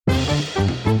Welcome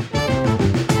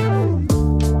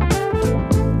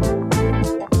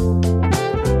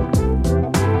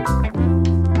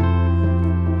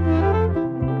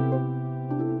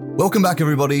back,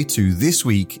 everybody, to This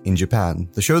Week in Japan,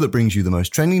 the show that brings you the most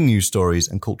trending news stories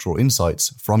and cultural insights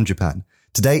from Japan.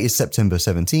 Today is September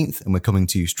 17th, and we're coming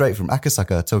to you straight from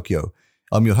Akasaka, Tokyo.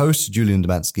 I'm your host, Julian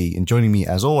Demansky, and joining me,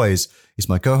 as always, is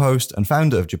my co-host and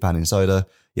founder of Japan Insider,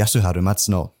 Yasuharu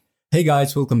Matsuno. Hey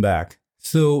guys, welcome back.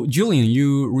 So, Julian,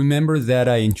 you remember that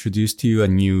I introduced to you a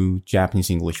new Japanese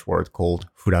English word called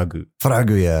furagu?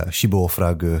 Furagu, yeah. Shibo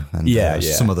furagu. And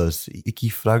some of those.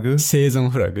 Iki furagu? Seizon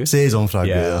furagu. Seizon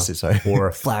furagu, that's it, sorry.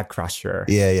 Or flag crusher.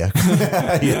 Yeah.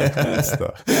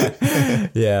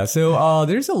 Yeah, so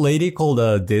there's a lady called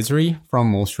Desiree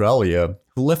from Australia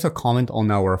who left a comment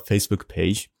on our Facebook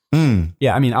page.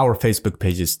 Yeah, I mean, our Facebook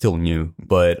page is still new,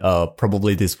 but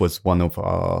probably this was one of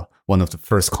the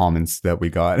first comments that we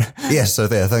got. Yes, so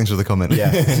there, thanks for the comment.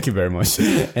 Yeah, thank you very much.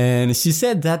 And she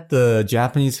said that the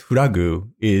Japanese furagu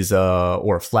is,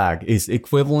 or flag, is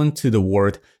equivalent to the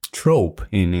word trope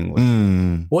in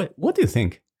English. What do you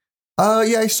think?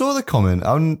 Yeah, I saw the comment.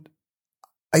 I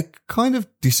kind of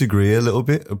disagree a little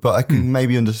bit, but I can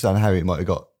maybe understand how it might have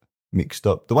got mixed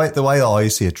up. The way that I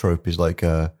see a trope is like,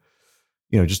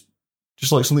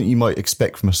 just like something you might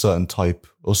expect from a certain type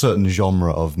or certain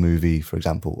genre of movie, for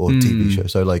example, or TV show.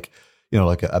 So like,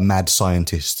 like a mad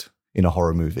scientist in a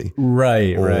horror movie.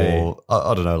 Right.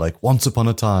 I don't know, like Once Upon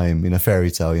a Time in a fairy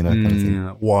tale, kind of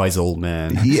thing. Wise old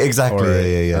man. Yeah,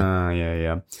 exactly. Or,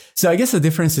 Yeah. So I guess the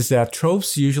difference is that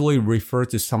tropes usually refer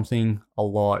to something a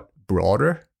lot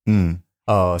broader.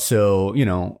 So,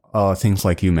 things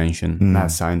like you mentioned,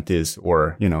 mad scientist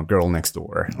or, girl next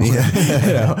door.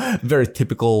 Yeah. Very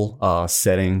typical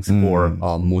settings or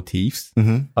motifs.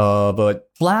 But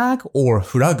flag or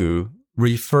furagu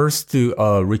refers to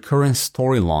a recurrent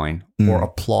storyline or a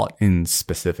plot in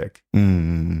specific.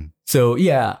 So,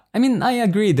 yeah, I mean, I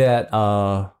agree that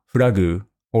furagu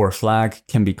or flag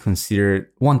can be considered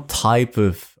one type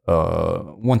of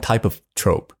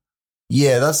trope.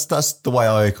 Yeah, that's the way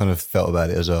I kind of felt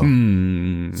about it as well.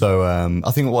 So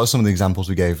I think what are some of the examples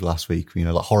we gave last week,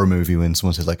 like horror movie when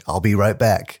someone says like, I'll be right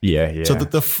back. Yeah. So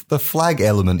the flag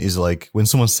element is like when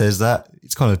someone says that,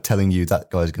 it's kind of telling you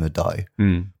that guy's going to die.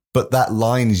 But that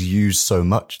line is used so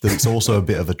much that it's also a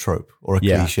bit of a trope or a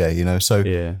cliche, So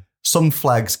some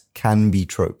flags can be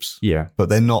tropes. Yeah. But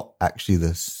they're not actually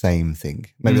the same thing.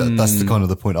 Maybe that's the kind of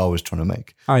the point I was trying to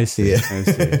make. I see. I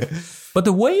see. But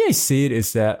the way I see it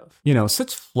is that,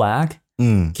 such flag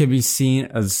can be seen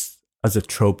as a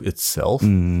trope itself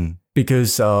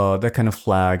because that kind of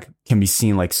flag can be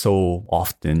seen like so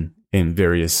often in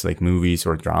various like movies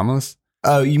or dramas.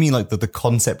 Oh, you mean like the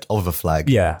concept of a flag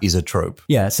is a trope?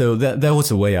 Yeah, so that was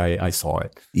the way I saw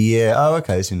it. Yeah, oh,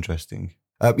 okay, it's interesting.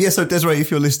 So Desiree,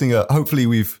 if you're listening, hopefully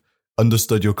we've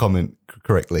understood your comment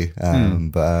correctly.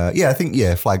 But I think,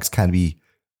 flags can be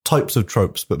types of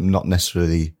tropes, but not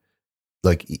necessarily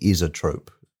like it is a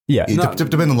trope. Yeah.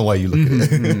 Depending on the way you look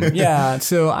at it. Yeah.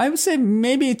 So I would say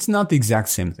maybe it's not the exact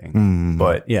same thing.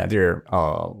 But yeah, there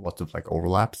are lots of like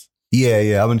overlaps.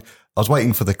 Yeah. I mean, I was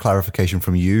waiting for the clarification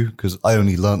from you because I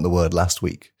only learnt the word last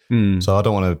week. So I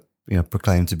don't want to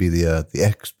proclaim to be the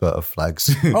expert of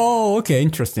flags. Oh, okay.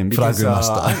 Interesting. Because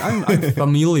I'm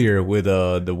familiar with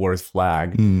the word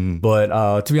flag.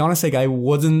 But to be honest, like I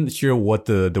wasn't sure what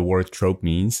the word trope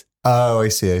means. Oh, I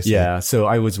see. Yeah, so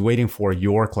I was waiting for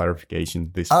your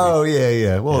clarification this week. Oh,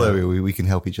 yeah. Well, there we can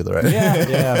help each other out.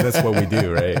 Yeah, that's what we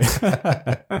do, right?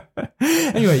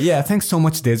 Anyway, thanks so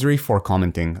much, Desiree, for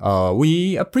commenting.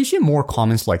 We appreciate more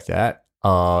comments like that.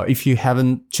 If you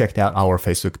haven't checked out our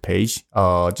Facebook page,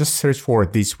 just search for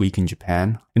This Week in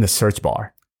Japan in the search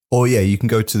bar. Or you can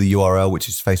go to the URL, which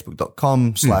is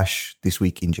facebook.com/This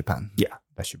Week in Japan. Yeah,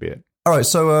 that should be it. All right,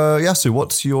 so Yasu,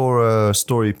 what's your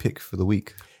story pick for the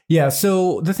week? Yeah,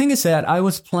 so the thing is that I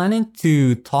was planning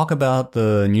to talk about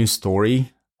the news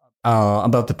story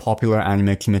about the popular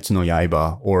anime Kimetsu no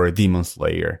Yaiba or Demon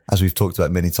Slayer. As we've talked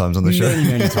about many times on the show.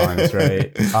 Many times,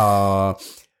 right?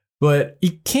 But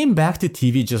it came back to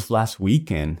TV just last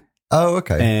weekend. Oh,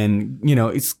 okay. And,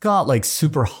 it's got like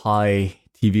super high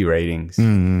TV ratings.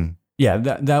 Yeah,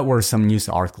 that were some news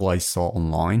article I saw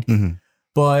online.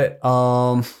 But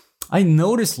I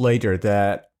noticed later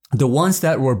that the ones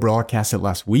that were broadcasted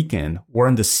last weekend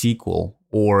weren't the sequel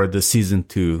or the season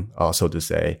 2, so to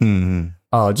say.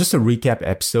 Just a recap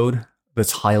episode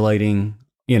that's highlighting,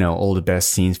 all the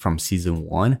best scenes from season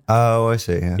 1. Oh, I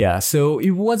see. Yeah, so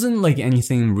it wasn't like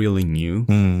anything really new.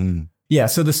 Yeah,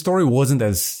 so the story wasn't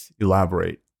as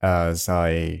elaborate. as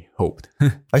I hoped.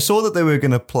 I saw that they were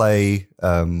going to play,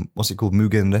 what's it called?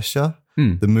 Mugen Resha,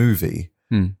 the movie.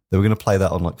 They were going to play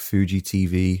that on like Fuji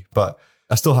TV, but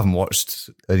I still haven't watched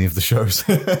any of the shows.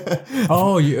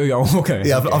 Okay.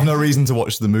 Yeah, I've no reason to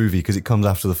watch the movie because it comes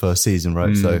after the first season,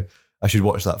 right? So I should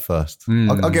watch that first.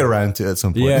 I'll get around to it at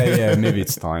some point. Yeah, maybe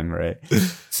it's time, right?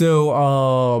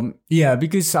 So,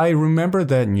 because I remember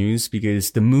that news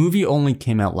because the movie only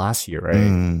came out last year, right?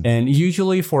 And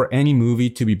usually for any movie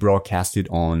to be broadcasted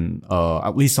on,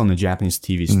 at least on the Japanese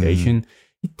TV station,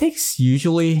 it takes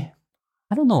usually,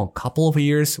 I don't know, a couple of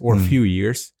years or a few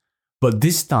years. But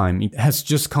this time, it has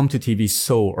just come to TV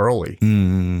so early.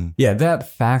 Yeah,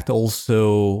 that fact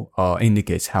also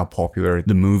indicates how popular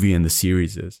the movie and the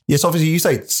series is. Yes, obviously you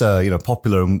say it's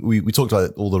popular, and we talked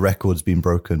about all the records being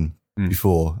broken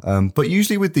before. But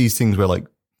usually with these things where like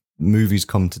movies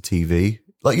come to TV,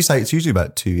 like you say, it's usually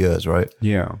about 2 years, right?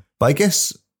 Yeah. But I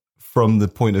guess from the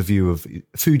point of view of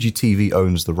Fuji TV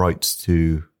owns the rights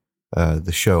to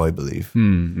the show, I believe.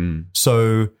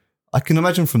 So I can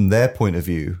imagine from their point of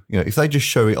view, if they just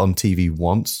show it on TV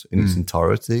once in its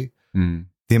entirety,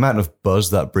 the amount of buzz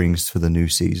that brings for the new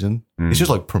season, it's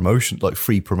just like promotion, like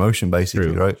free promotion,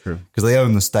 basically, right? Because they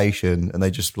own the station and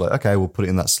they just like, okay, we'll put it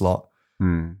in that slot.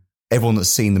 Everyone that's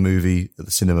seen the movie at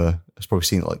the cinema has probably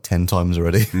seen it like 10 times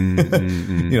already.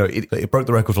 It broke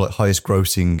the record for like highest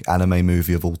grossing anime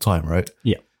movie of all time, right?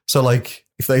 Yeah. So like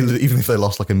even if they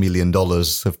lost like $1 million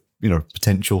of,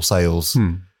 potential sales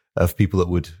of people that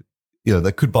would,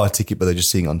 they could buy a ticket, but they're just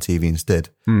seeing it on TV instead.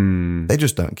 They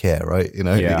just don't care, right?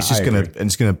 It's just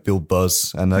it's gonna build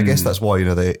buzz, and I guess that's why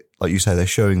they, like you say, they're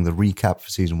showing the recap for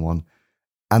season 1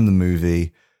 and the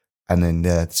movie, and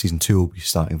then season 2 will be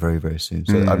starting very, very soon.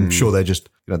 So I'm sure they're just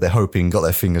they're hoping, got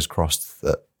their fingers crossed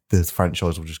that the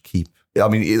franchise will just keep. I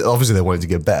mean, obviously they want it to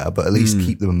get better, but at least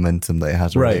keep the momentum that it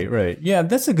has already. Right. Yeah,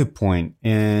 that's a good point.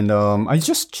 And I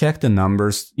just checked the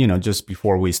numbers, just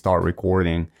before we start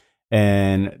recording.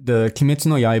 And the Kimetsu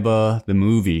no Yaiba, the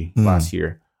movie last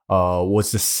year,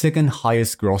 was the second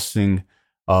highest grossing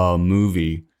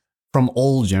movie from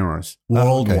all genres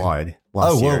worldwide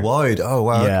last year. Worldwide. Oh,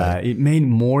 wow. Yeah, it made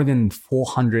more than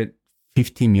 $450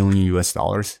 million US.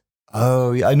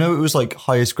 Oh, yeah. I know it was like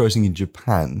highest grossing in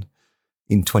Japan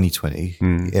in 2020.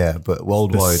 Yeah, but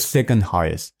worldwide. The second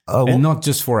highest. Oh, and not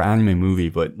just for anime movie,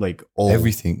 but like all.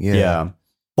 Everything, yeah.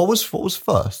 What was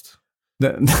first?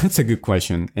 That's a good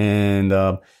question. And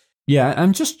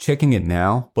I'm just checking it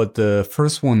now, but the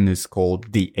first one is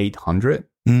called The 800.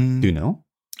 Do you know?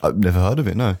 I've never heard of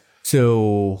it, no.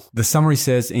 So the summary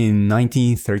says in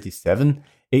 1937,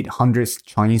 800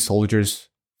 Chinese soldiers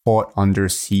fought under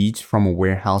siege from a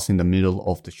warehouse in the middle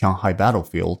of the Shanghai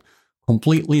battlefield,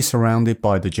 completely surrounded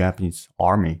by the Japanese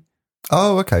army.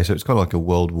 Oh, okay. So it's kind of like a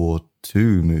World War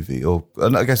II movie, or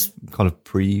I guess kind of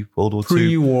pre-World War II.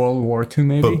 Pre-World War II,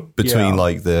 maybe? But between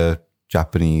like the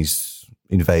Japanese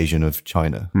invasion of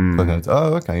China.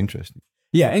 Oh, okay. Interesting.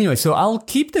 Yeah, anyway, so I'll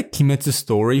keep the Kimetsu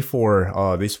story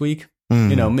for this week.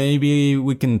 Maybe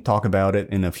we can talk about it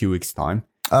in a few weeks' time.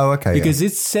 Oh, okay. Because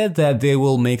it's said that they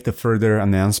will make the further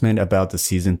announcement about the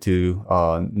season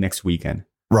 2 next weekend.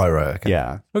 Right. Okay.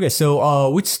 Yeah. Okay, so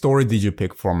which story did you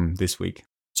pick from this week?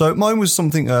 So mine was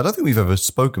something I don't think we've ever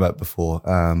spoke about before,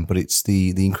 but it's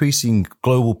the increasing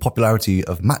global popularity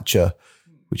of matcha,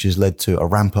 which has led to a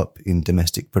ramp up in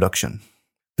domestic production.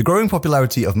 The growing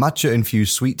popularity of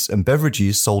matcha-infused sweets and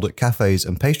beverages sold at cafes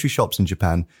and pastry shops in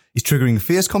Japan is triggering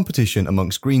fierce competition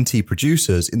amongst green tea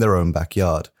producers in their own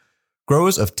backyard.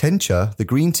 Growers of tencha, the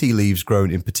green tea leaves grown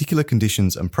in particular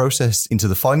conditions and processed into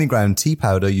the finely ground tea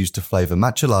powder used to flavour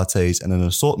matcha lattes and an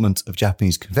assortment of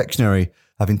Japanese confectionery,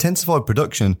 have intensified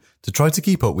production to try to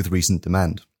keep up with recent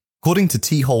demand. According to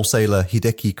tea wholesaler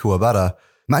Hideki Kuwabara,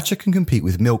 matcha can compete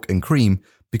with milk and cream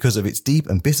because of its deep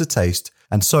and bitter taste,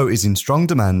 and so is in strong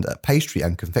demand at pastry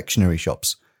and confectionery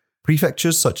shops.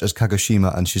 Prefectures such as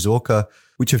Kagoshima and Shizuoka,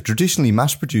 which have traditionally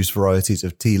mass-produced varieties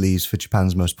of tea leaves for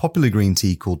Japan's most popular green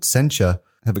tea called sencha,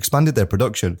 have expanded their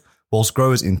production, whilst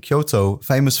growers in Kyoto,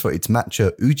 famous for its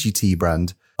matcha Uji tea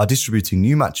brand, are distributing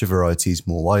new matcha varieties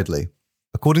more widely.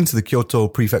 According to the Kyoto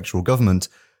prefectural government,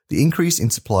 the increase in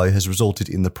supply has resulted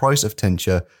in the price of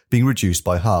tencha being reduced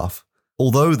by half.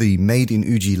 Although the Made in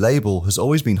Uji label has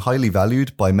always been highly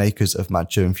valued by makers of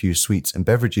matcha-infused sweets and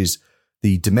beverages,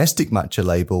 the domestic matcha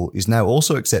label is now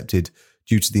also accepted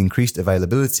due to the increased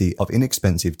availability of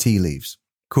inexpensive tea leaves.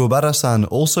 Kuwabara-san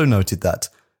also noted that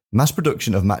mass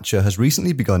production of matcha has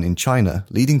recently begun in China,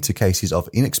 leading to cases of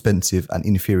inexpensive and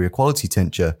inferior quality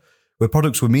tencha, where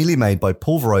products were merely made by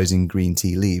pulverizing green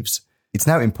tea leaves. It's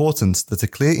now important that a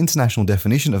clear international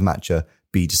definition of matcha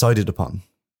be decided upon.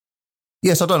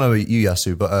 Yes, I don't know you,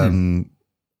 Yasu, but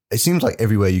it seems like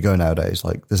everywhere you go nowadays,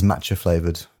 like there's matcha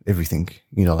flavored everything,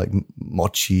 like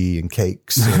mochi and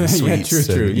cakes and sweets.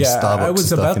 Yeah, true. Yeah, Starbucks I was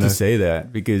stuff, about to say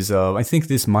that because I think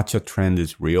this matcha trend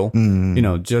is real.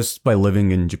 Just by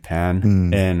living in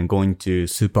Japan and going to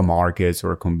supermarkets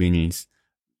or convenience,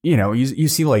 you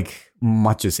see like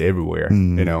matchas everywhere.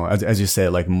 As you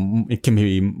said, like it can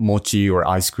be mochi or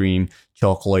ice cream,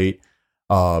 chocolate,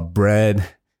 bread,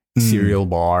 cereal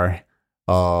bar,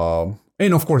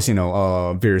 and of course,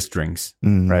 various drinks,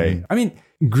 right? I mean,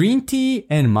 green tea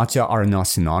and matcha are not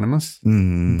synonymous,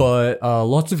 but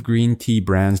lots of green tea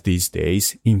brands these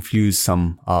days infuse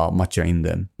some matcha in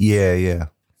them. Yeah.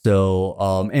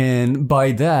 So, and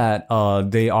by that,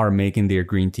 they are making their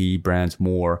green tea brands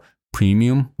more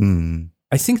premium.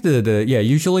 I think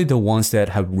usually the ones that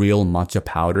have real matcha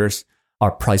powders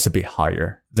are priced a bit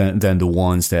higher than the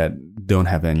ones that don't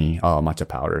have any matcha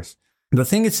powders. The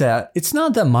thing is that it's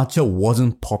not that matcha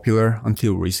wasn't popular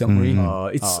until recently.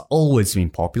 It's always been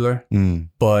popular,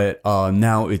 but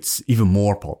now it's even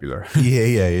more popular.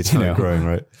 Yeah, it's kind of growing,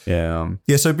 right? Yeah.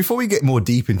 Yeah, so before we get more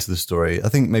deep into the story, I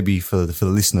think maybe for the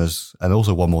listeners, and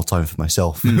also one more time for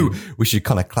myself, we should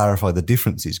kind of clarify the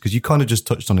differences, because you kind of just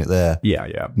touched on it there.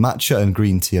 Yeah. Matcha and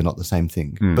green tea are not the same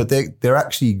thing, but they're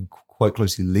actually quite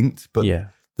closely linked, but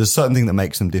there's certain thing that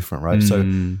makes them different, right? So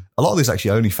a lot of this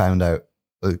actually I only found out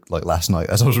like last night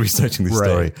as I was researching this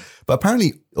story. But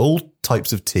apparently all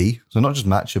types of tea, so not just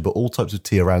matcha, but all types of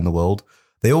tea around the world,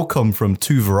 they all come from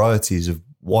two varieties of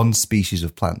one species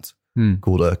of plant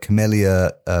called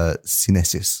Camellia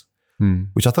sinensis,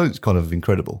 which I thought was kind of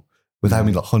incredible with how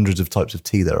many like hundreds of types of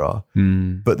tea there are.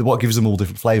 But what gives them all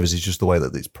different flavors is just the way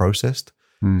that it's processed.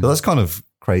 So that's kind of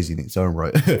crazy in its own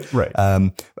right. Right.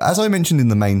 As I mentioned in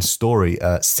the main story,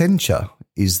 sencha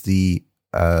is the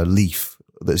leaf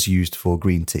that's used for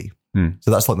green tea.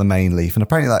 So that's like the main leaf. And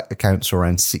apparently that accounts for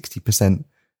around 60%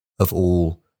 of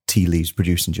all tea leaves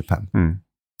produced in Japan.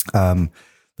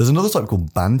 There's another type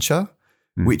called bancha,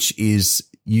 which is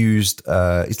used,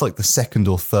 it's like the second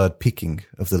or third picking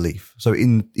of the leaf. So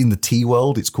in the tea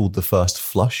world, it's called the first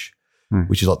flush,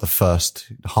 which is like the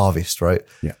first harvest, right?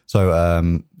 Yeah. So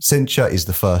sencha is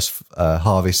the first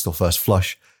harvest or first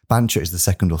flush. Bancha is the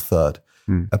second or third.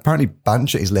 Apparently,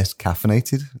 bancha is less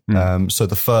caffeinated. So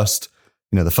the first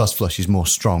flush is more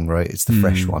strong, right? It's the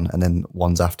fresh one, and then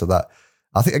ones after that.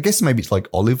 I guess maybe it's like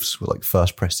olives with like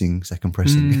first pressing, second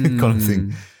pressing kind of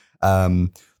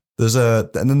thing. There's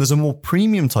a more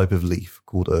premium type of leaf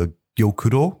called a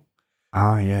gyokuro.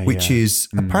 Which is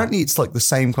apparently it's like the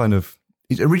same kind of.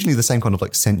 It's originally the same kind of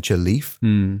like sencha leaf,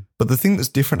 but the thing that's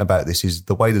different about this is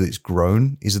the way that it's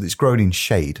grown. Is that it's grown in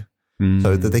shade,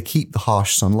 so that they keep the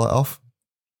harsh sunlight off.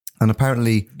 And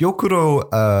apparently,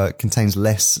 gyokuro contains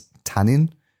less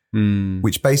tannin,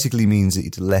 which basically means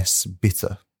it's less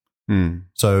bitter.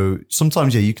 So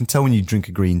sometimes, you can tell when you drink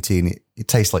a green tea and it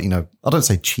tastes like, I don't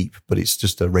say cheap, but it's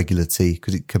just a regular tea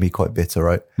because it can be quite bitter,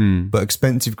 right? But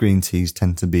expensive green teas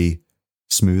tend to be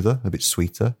smoother, a bit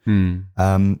sweeter.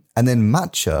 And then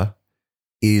matcha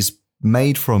is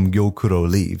made from gyokuro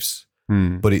leaves,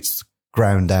 but it's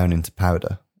ground down into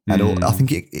powder. And I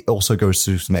think it also goes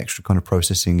through some extra kind of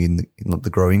processing in the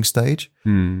growing stage.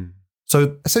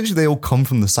 So essentially they all come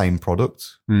from the same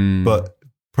product, but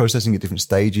processing at different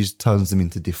stages turns them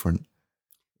into different,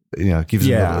 gives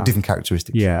them different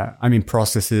characteristics. Yeah. I mean,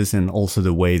 processes and also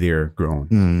the way they're grown,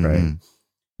 right?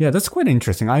 Yeah, that's quite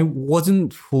interesting. I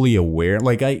wasn't fully aware.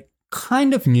 Like I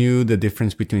kind of knew the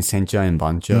difference between sencha and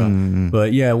bancha,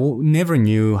 but never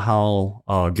knew how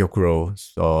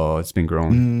gyokuro it's been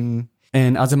grown.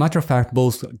 And as a matter of fact,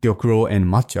 both gyokuro and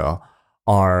matcha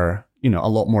are, a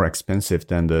lot more expensive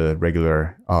than the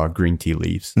regular green tea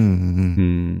leaves.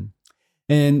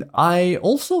 And I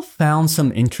also found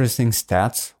some interesting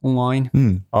stats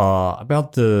online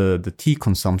about the tea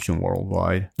consumption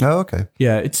worldwide. Oh, okay.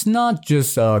 Yeah, it's not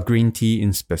just green tea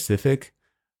in specific,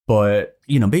 but,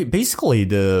 basically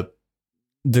the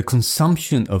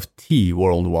consumption of tea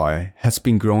worldwide has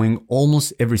been growing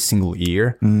almost every single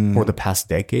year for the past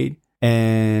decade.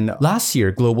 And last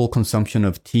year, global consumption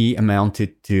of tea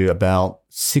amounted to about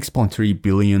 6.3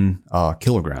 billion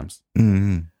kilograms.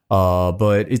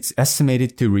 But it's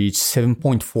estimated to reach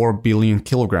 7.4 billion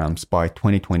kilograms by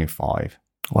 2025.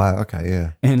 Wow, okay,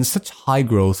 yeah. And such high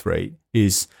growth rate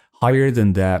is higher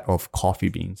than that of coffee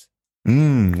beans.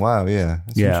 Wow, yeah.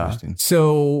 That's interesting.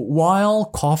 So while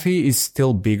coffee is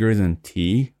still bigger than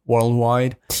tea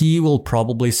worldwide, tea will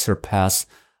probably surpass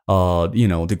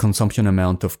the consumption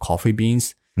amount of coffee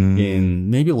beans in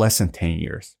maybe less than 10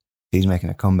 years. He's making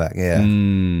a comeback, yeah. I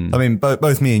mean,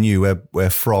 both me and you, we're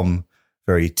from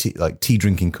very tea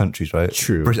drinking countries, right?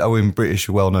 True. British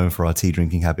are well known for our tea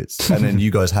drinking habits, and then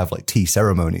you guys have like tea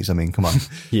ceremonies. I mean, come on,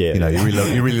 yeah, you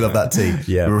really love that tea.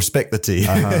 Yeah, we respect the tea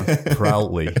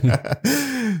proudly.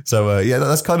 So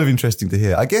that's kind of interesting to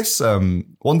hear. I guess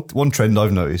one trend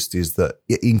I've noticed is that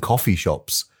in coffee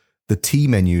shops, the tea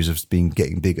menus have been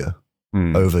getting bigger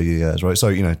over the years, right? So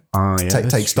take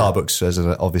Starbucks as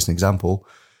an obvious example.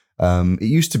 It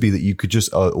used to be that you could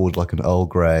just order like an Earl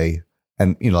Grey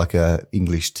and like a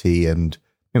English tea and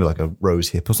maybe like a rose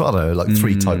hip or something. I don't know, like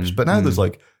 3 types. But now there's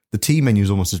like the tea menu is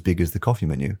almost as big as the coffee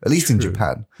menu, at least in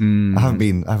Japan. I haven't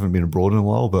been abroad in a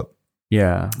while, but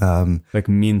like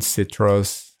mint,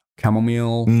 citrus,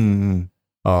 chamomile. And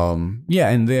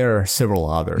there are several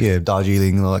others. Yeah,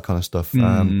 Darjeeling and all that kind of stuff.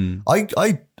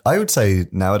 I would say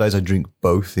nowadays I drink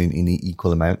both in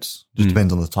equal amounts. Just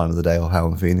depends on the time of the day or how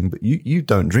I'm feeling. But you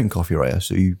don't drink coffee, right?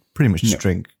 So you pretty much just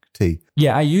drink tea.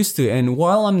 Yeah, I used to. And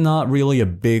while I'm not really a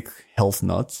big health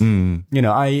nut,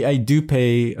 I do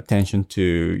pay attention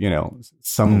to,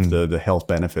 some of the health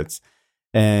benefits.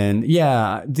 And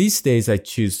these days I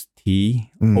choose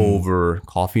tea over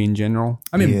coffee in general.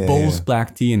 I mean, both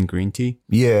black tea and green tea.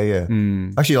 Yeah.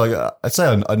 Actually, I'd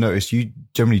say I noticed you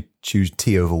generally choose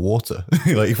tea over water.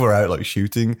 Like if we're out like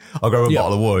shooting, I'll grab a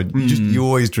bottle of water. You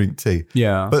always drink tea.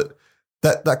 Yeah. But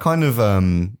that kind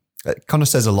of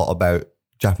says a lot about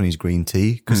Japanese green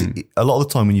tea because a lot of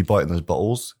the time when you bite in those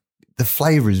bottles, the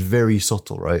flavor is very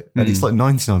subtle, right? And it's like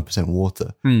 99%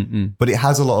 water, but it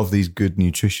has a lot of these good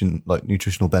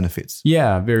nutritional benefits.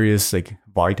 Yeah, various like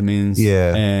vitamins.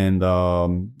 Yeah, and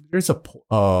there's a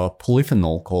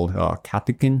polyphenol called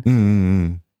catechin,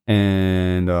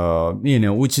 and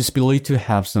which is believed to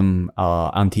have some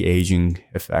anti-aging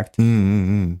effect.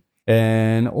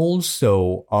 And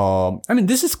also,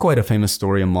 this is quite a famous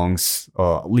story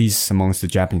at least amongst the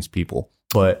Japanese people,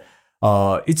 but.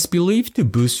 It's believed to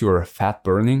boost your fat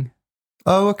burning.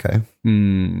 Oh, okay.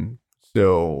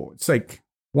 So it's like,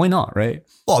 why not, right?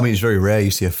 Well, I mean, it's very rare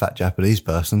you see a fat Japanese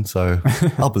person, so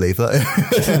I'll believe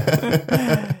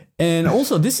that. And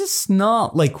also, this is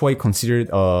not like quite considered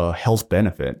a health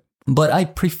benefit, but I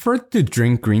prefer to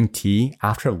drink green tea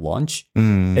after lunch,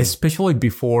 especially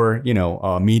before,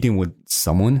 meeting with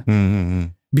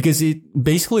someone. Because it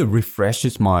basically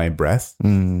refreshes my breath.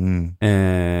 And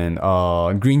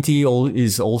green tea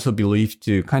is also believed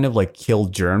to kind of like kill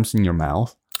germs in your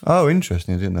mouth. Oh,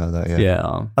 interesting. I didn't know that.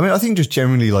 Yeah. I mean, I think just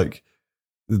generally like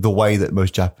the way that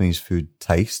most Japanese food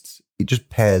tastes, it just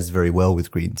pairs very well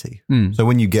with green tea. So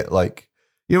when you get like,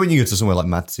 when you go to somewhere like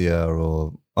Matsuya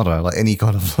or I don't know, like any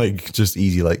kind of like just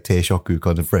easy like teishoku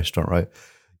kind of restaurant, right?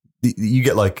 You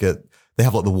get like they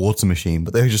have like the water machine,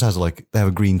 but they have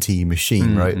a green tea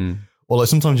machine, right? Or like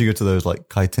sometimes you go to those like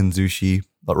kaiten sushi,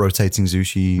 like rotating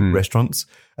sushi restaurants,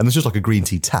 and there's just like a green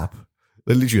tea tap.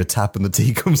 There's literally a tap and the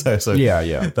tea comes out. So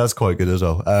that's quite good as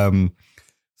well.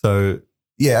 So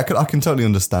yeah, I can totally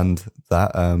understand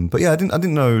that. But yeah, I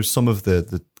didn't know some of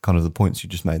the kind of the points you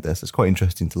just made there. So it's quite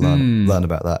interesting to learn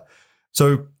about that.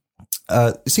 So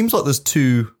it seems like there's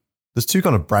two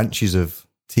kind of branches of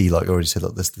tea, like I already said,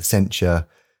 like there's the sencha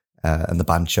and the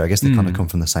bancha. I guess they kind of come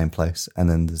from the same place. And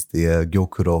then there's the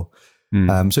gyokuro.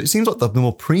 So it seems like the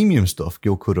more premium stuff,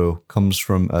 gyokuro, comes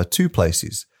from 2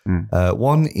 places.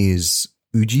 One is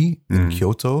Uji in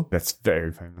Kyoto. That's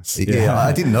very famous. Yeah,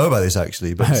 I didn't know about this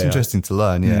actually, but it's interesting to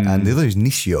learn. Yeah, and the other is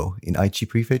Nishio in Aichi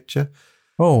Prefecture.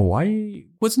 Oh, I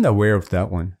wasn't aware of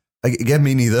that one. Again,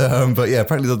 me neither. But yeah,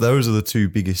 apparently those are the 2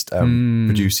 biggest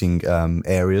producing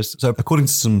areas. So according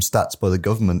to some stats by the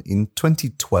government, in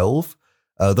 2012,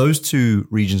 those 2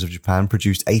 regions of Japan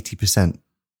produced 80%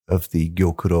 of the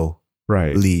gyokuro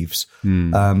leaves.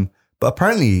 But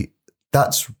apparently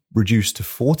that's reduced to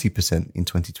 40% in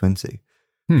 2020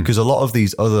 because a lot of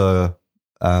these other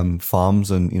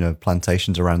farms and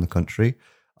plantations around the country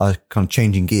are kind of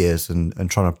changing gears and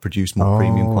trying to produce more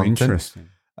premium content. Interesting.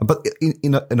 But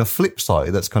in a flip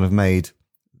side, that's kind of made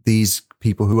these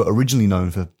people who were originally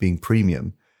known for being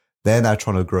premium, they're now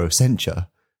trying to grow sencha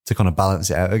to kind of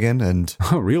balance it out again and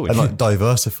really and like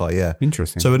diversify. Yeah,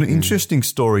 interesting. So an interesting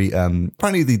story.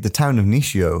 Apparently, the town of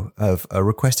Nishio have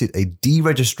requested a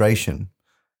deregistration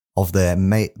of their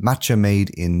matcha made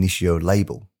in Nishio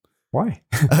label. Why?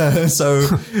 So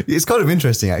it's kind of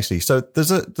interesting actually. So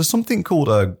there's something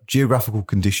called geographical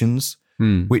conditions,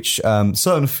 which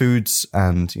certain foods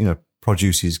and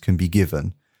produces can be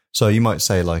given. So you might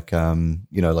say like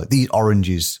like these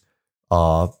oranges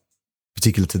are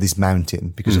particular to this mountain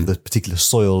because of the particular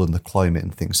soil and the climate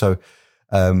and things. So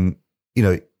in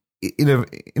a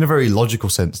very logical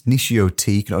sense, Nishio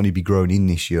tea can only be grown in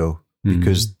Nishio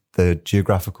because the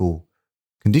geographical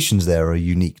conditions there are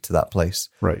unique to that place.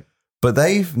 Right. But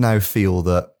they now feel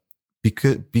that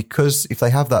because if they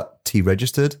have that tea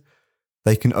registered,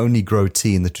 they can only grow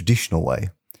tea in the traditional way.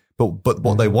 But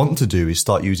what they want to do is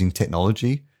start using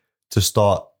technology to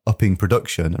start upping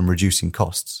production and reducing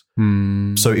costs.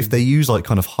 So if they use like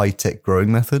kind of high-tech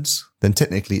growing methods, then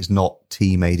technically it's not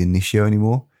tea made in Nishio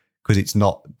anymore because it's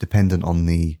not dependent on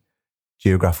the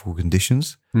geographical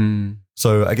conditions.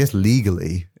 So I guess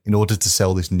legally, in order to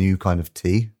sell this new kind of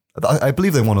tea, I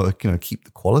believe they want to keep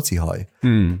the quality high,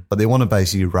 but they want to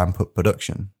basically ramp up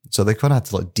production. So they kind of had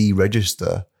to like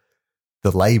deregister the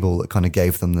label that kind of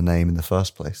gave them the name in the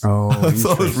first place. Oh, I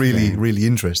thought it was really, really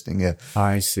interesting. Yeah.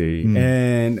 I see.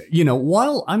 And,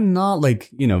 while I'm not like,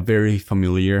 very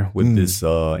familiar with this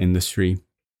industry,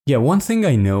 one thing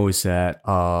I know is that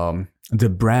the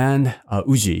brand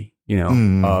Uji,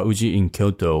 Uji in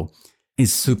Kyoto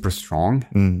is super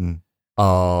strong.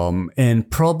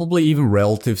 And probably even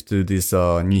relative to this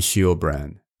Nishio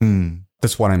brand.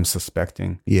 That's what I'm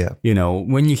suspecting. Yeah.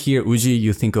 When you hear Uji,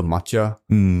 you think of matcha.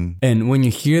 And when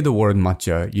you hear the word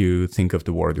matcha, you think of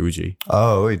the word Uji.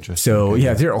 Oh, interesting. So,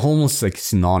 they're almost like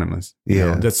synonymous.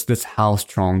 That's how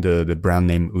strong the brand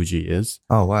name Uji is.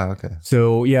 Oh, wow. Okay.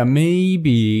 So,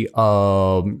 maybe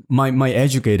my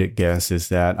educated guess is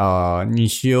that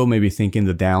Nishio may be thinking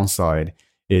the downside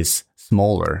is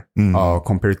smaller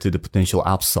compared to the potential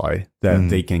upside that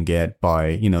they can get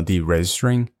by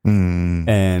deregistering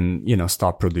and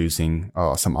start producing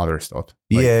some other stuff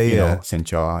like,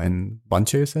 sencha and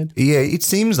bancha, you said. It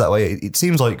seems that way. It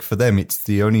seems like for them it's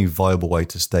the only viable way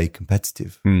to stay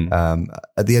competitive.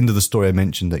 At the end of the story I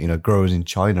mentioned that growers in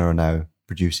China are now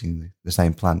producing the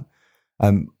same plant,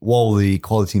 while the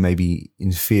quality may be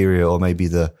inferior, or maybe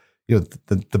the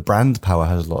brand power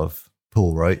has a lot of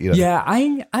pull, right?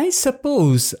 I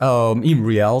suppose in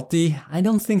reality, I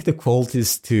don't think the quality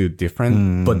is too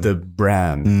different, but the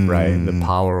brand, right? The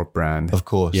power of brand. Of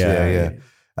course,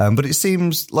 but it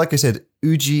seems, like I said,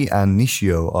 Uji and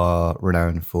Nishio are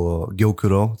renowned for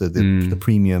Gyokuro, the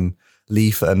premium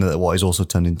leaf, and what is also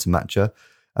turned into matcha.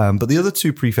 But the other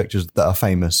two prefectures that are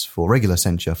famous for regular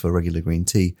sencha, for regular green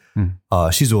tea, are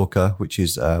Shizuoka, which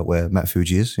is where Mount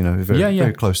Fuji is,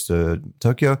 very close to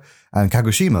Tokyo, and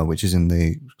Kagoshima, which is in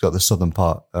the southern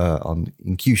part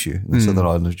in Kyushu, in the southern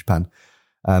island of Japan.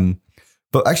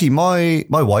 But actually, my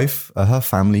wife, her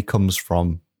family comes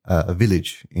from a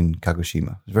village in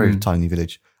Kagoshima, a very tiny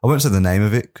village. I won't say the name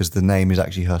of it because the name is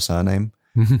actually her surname,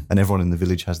 and everyone in the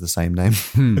village has the same name.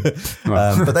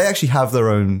 But they actually have their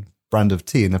own brand of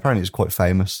tea, and apparently it's quite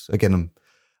famous. Again, I'm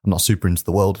not super into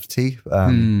the world of tea,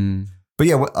 but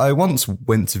I once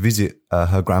went to visit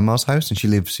her grandma's house, and she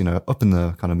lives, up in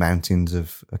the kind of mountains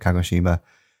of Kagoshima.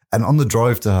 And on the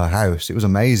drive to her house, it was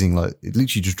amazing. Like, it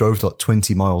literally just drove to like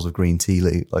 20 miles of green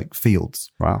tea like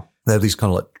fields. Wow! They have these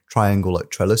kind of like triangle like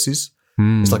trellises.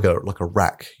 It's like a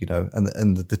rack,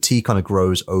 and the tea kind of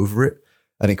grows over it,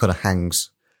 and it kind of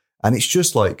hangs, and it's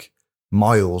just like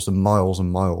miles and miles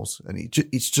and miles, and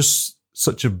it's just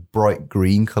such a bright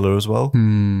green color as well.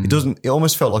 It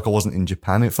almost felt like I wasn't in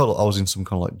Japan. It felt like I was in some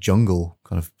kind of like jungle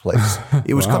kind of place.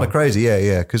 It was kind of crazy.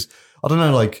 Because I don't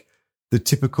know, like the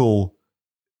typical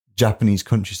Japanese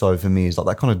countryside for me is like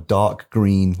that kind of dark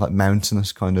green, like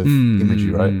mountainous kind of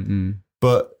imagery, right?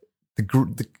 But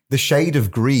the shade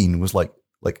of green was like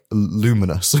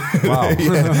luminous. Wow.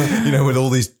 With all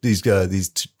these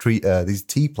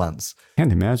tea plants.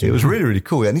 Can't imagine. It was really, really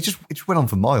cool. And it just went on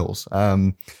for miles.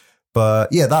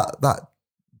 But that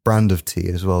brand of tea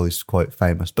as well is quite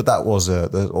famous. But that was a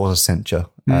sencha.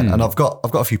 And I've got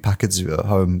a few packets of it at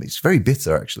home. It's very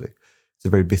bitter, actually. It's a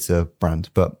very bitter brand,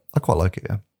 but I quite like it,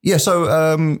 Yeah,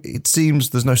 so it seems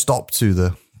there's no stop to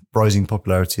the rising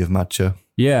popularity of matcha.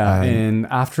 Yeah, and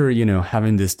after,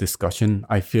 having this discussion,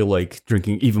 I feel like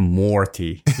drinking even more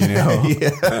tea,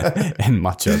 and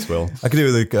matcha as well. I could do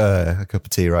with a cup of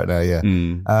tea right now, yeah.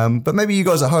 But maybe you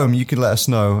guys at home, you can let us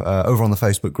know over on the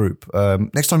Facebook group.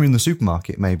 Next time you're in the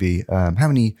supermarket, maybe, how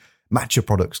many matcha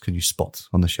products can you spot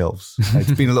on the shelves?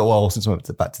 It's been a little while since I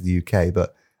went back to the UK,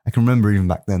 but I can remember even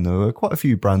back then there were quite a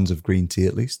few brands of green tea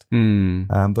at least.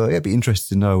 But it'd be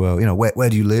interesting to know, where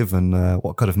do you live and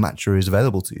what kind of matcha is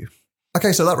available to you.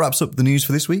 Okay, so that wraps up the news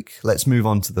for this week. Let's move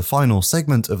on to the final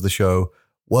segment of the show,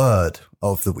 Word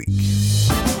of the Week.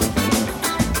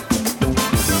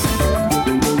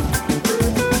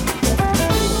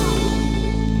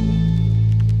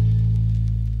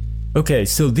 Okay,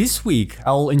 so this week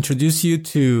I'll introduce you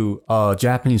to a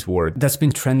Japanese word that's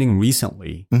been trending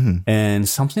recently, and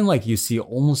something like you see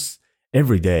almost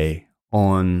every day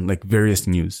on like various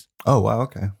news. Oh, wow,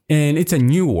 okay. And it's a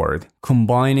new word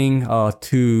combining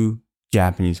two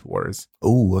Japanese words.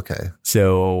 Oh, okay.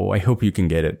 So I hope you can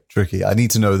get it. Tricky. I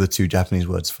need to know the 2 Japanese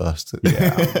words first.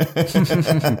 Yeah.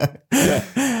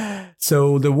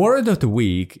 So the word of the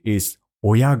week is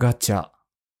oyagacha.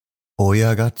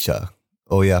 Oyagacha.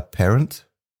 Oya parent?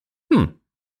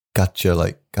 Gacha,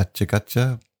 like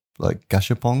gacha, like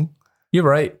gashapon? You're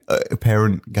right.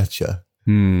 Parent gacha.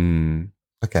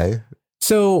 Okay.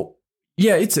 So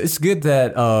yeah, it's good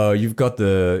that you've got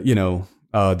the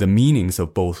the meanings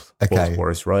of both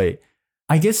words, right?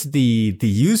 I guess the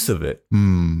use of it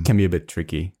can be a bit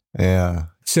tricky. Yeah.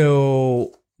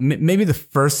 So maybe the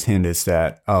first hint is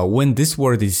that when this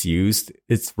word is used,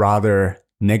 it's rather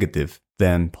negative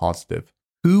than positive.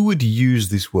 Who would use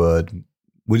this word?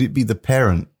 Would it be the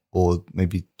parent or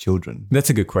maybe children? That's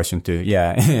a good question too.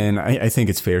 Yeah, and I think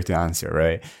it's fair to answer,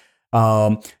 right?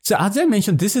 So as I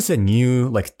mentioned, this is a new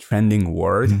like trending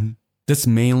word that's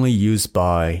mainly used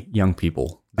by young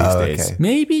people these days. Okay.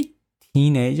 Maybe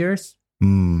teenagers.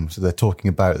 So they're talking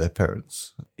about their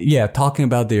parents. Yeah, talking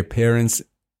about their parents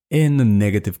in a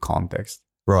negative context.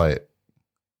 Right.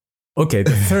 Okay,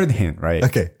 the third hint, right?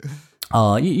 Okay.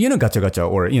 You know gacha gacha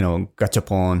or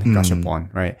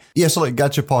gashapon, right? Yeah, so like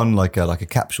gachapon, like a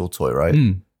capsule toy, right?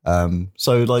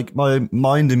 So like my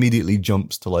mind immediately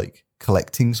jumps to like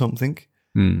collecting something.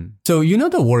 So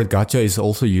the word gacha is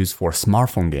also used for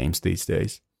smartphone games these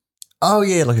days. Oh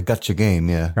yeah, like a gacha game,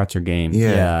 yeah. Gacha game,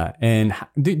 yeah. And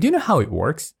do you know how it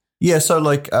works? Yeah, so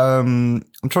like I'm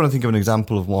trying to think of an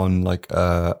example of one. Like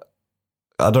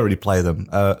I don't really play them.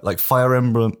 Like Fire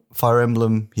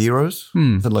Emblem Heroes,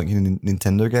 like a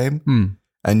Nintendo game,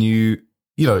 and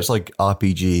it's like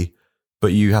RPG,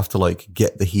 but you have to like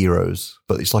get the heroes,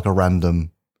 but it's like a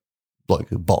random,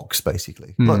 like a box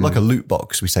basically, like a loot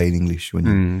box we say in English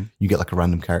when you get like a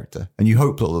random character, and you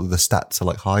hope that the stats are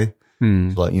like high,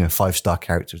 so like 5-star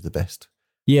character is the best.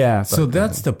 Yeah, so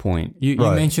that's the point. You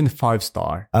mentioned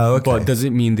 5-star. Oh, okay. But does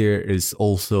it mean there is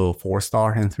also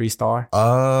 4-star and 3-star?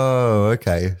 Oh,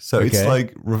 okay. So it's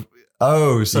like,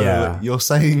 you're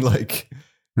saying like,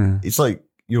 it's like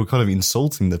you're kind of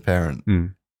insulting the parent.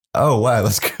 Oh, wow,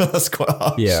 that's quite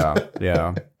harsh.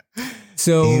 Yeah.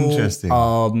 So interesting.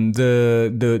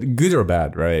 The good or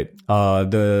bad, right?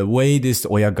 The way this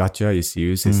oyagacha is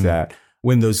used is that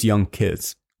when those young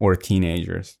kids or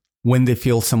teenagers, when they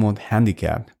feel somewhat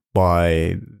handicapped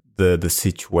by the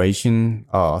situation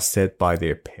set by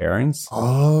their parents.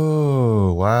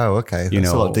 Oh, wow. Okay. That's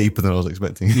a lot deeper than I was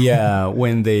expecting. Yeah.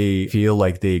 When they feel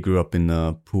like they grew up in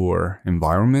a poor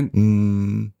environment.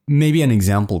 Maybe an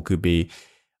example could be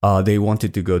they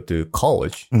wanted to go to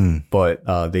college, but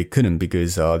they couldn't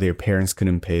because their parents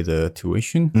couldn't pay the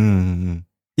tuition.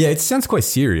 Yeah, it sounds quite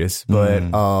serious,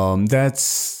 but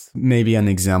that's maybe an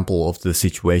example of the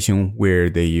situation where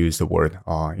they use the word,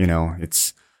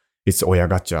 it's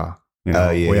oyagacha.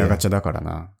 Oyagacha だから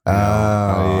な.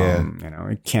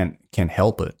 It can't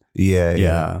help it.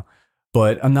 Yeah.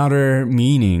 But another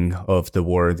meaning of the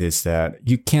word is that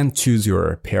you can't choose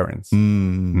your parents. I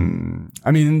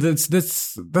mean,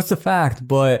 that's a fact,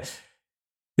 but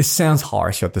it sounds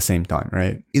harsh at the same time,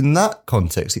 right? In that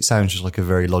context, it sounds just like a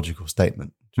very logical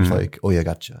statement. Just like,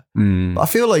 oyagacha. But I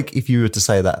feel like if you were to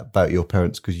say that about your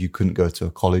parents because you couldn't go to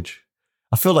a college,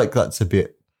 I feel like that's a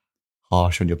bit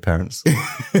harsh on your parents.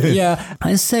 Yeah,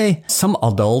 I'd say some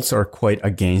adults are quite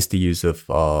against the use of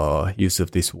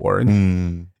this word.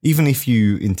 Even if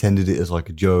you intended it as like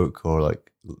a joke or like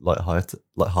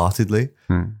heartedly,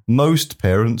 most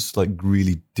parents like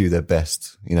really do their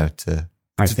best, to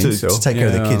take care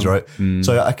of their kids, right?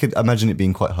 So I could imagine it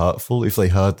being quite hurtful if they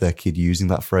heard their kid using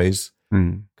that phrase.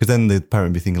 Because then the parent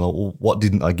would be thinking, like, well, what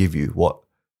didn't I give you? What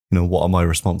am I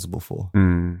responsible for?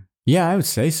 Yeah, I would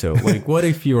say so. Like, what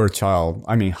if you're a child?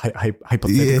 I mean,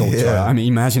 hypothetical child. I mean,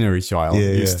 imaginary child.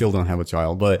 You still don't have a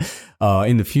child. But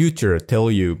in the future, tell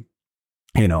you,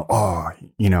 I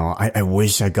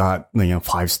wish I got,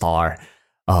 5-star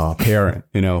parent,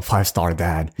 5-star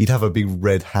dad. You'd have a big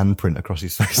red handprint across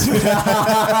his face.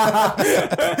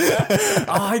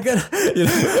 I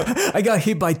got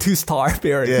hit by 2-star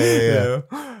parent. Yeah.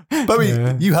 But I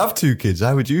mean, you have 2 kids.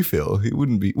 How would you feel? It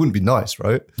wouldn't be nice,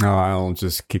 right? No, I'll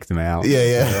just kick them out.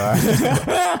 Yeah.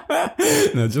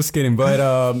 No, just kidding. But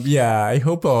I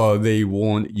hope they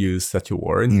won't use such a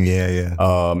word. Yeah.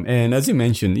 And as you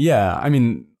mentioned, I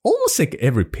mean, almost like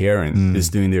every parent is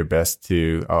doing their best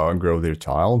to grow their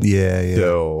child. Yeah.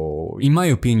 So, in my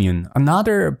opinion,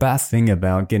 another bad thing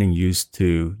about getting used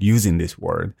to using this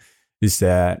word is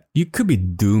that you could be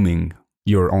dooming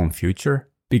your own future.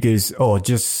 Because,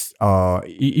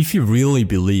 if you really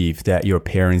believe that your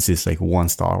parents is like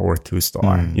 1-star or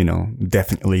 2-star,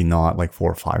 definitely not like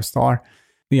 4 or 5-star,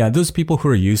 those people who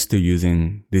are used to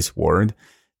using this word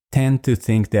tend to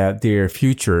think that their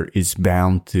future is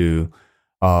bound to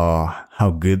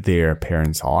how good their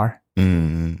parents are.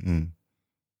 Mm-hmm.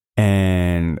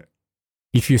 And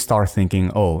if you start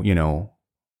thinking, oh,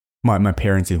 my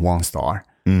parents is 1-star,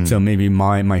 so maybe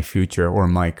my future or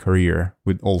my career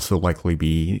would also likely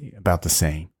be about the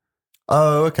same.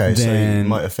 Oh, okay. So it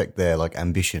might affect their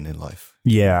ambition in life.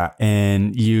 Yeah,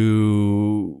 and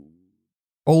you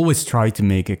always try to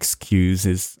make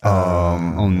excuses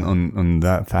on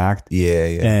that fact.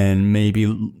 Yeah. And maybe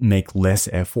make less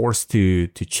efforts to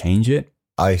change it.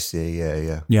 I see.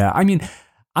 Yeah. Yeah, I mean,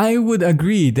 I would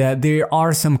agree that there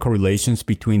are some correlations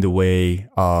between the way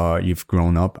you've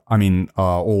grown up. I mean,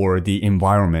 or the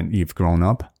environment you've grown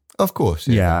up. Of course.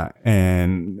 Yeah,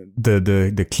 and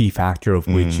the key factor of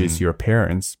which is your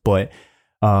parents. But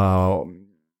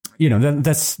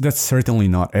that's certainly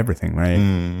not everything, right?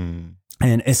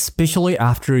 And especially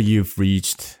after you've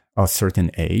reached a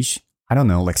certain age, I don't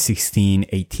know, like 16,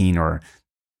 18, or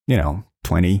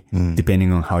 20,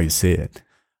 depending on how you see it.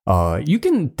 You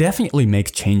can definitely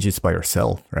make changes by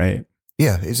yourself, right?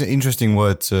 Yeah, it's an interesting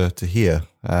word to hear.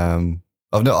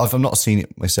 I've not seen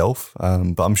it myself,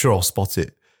 but I'm sure I'll spot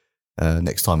it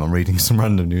next time I'm reading some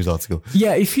random news article.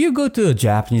 Yeah, if you go to a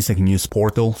Japanese news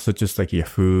portal, such as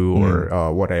Yahoo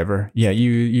or whatever,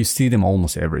 you see them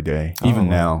almost every day. Even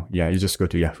now, you just go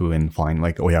to Yahoo and find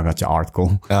Oyagacha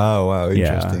article. Oh, wow,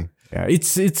 interesting. Yeah,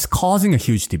 it's causing a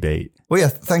huge debate. Well, yeah,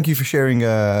 thank you for sharing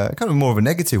kind of more of a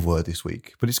negative word this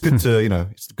week. But it's good to,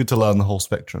 it's good to learn the whole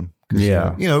spectrum.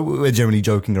 Yeah. We're generally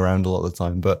joking around a lot of the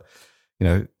time, but,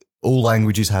 all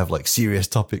languages have serious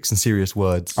topics and serious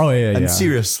words. Oh, yeah, and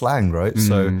serious slang, right?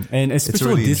 So, and especially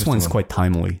really this one's quite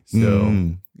timely.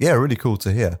 So, yeah, really cool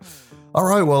to hear. All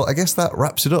right, well, I guess that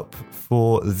wraps it up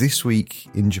for this week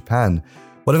in Japan.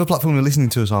 Whatever platform you're listening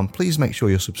to us on, please make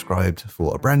sure you're subscribed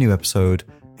for a brand new episode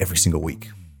every single week.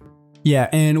 Yeah,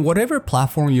 and whatever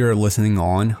platform you're listening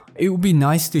on, it would be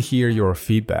nice to hear your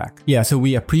feedback. Yeah, so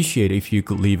we appreciate if you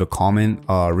could leave a comment,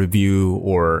 review,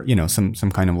 or some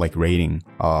kind of rating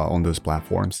on those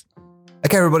platforms.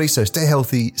 Okay, everybody, so stay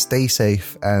healthy, stay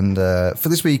safe, and for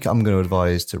this week, I'm going to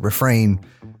advise to refrain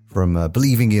from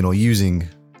believing in or using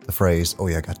the phrase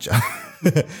 "oyagacha."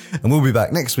 And we'll be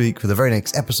back next week for the very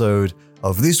next episode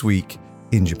of This Week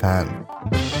in Japan.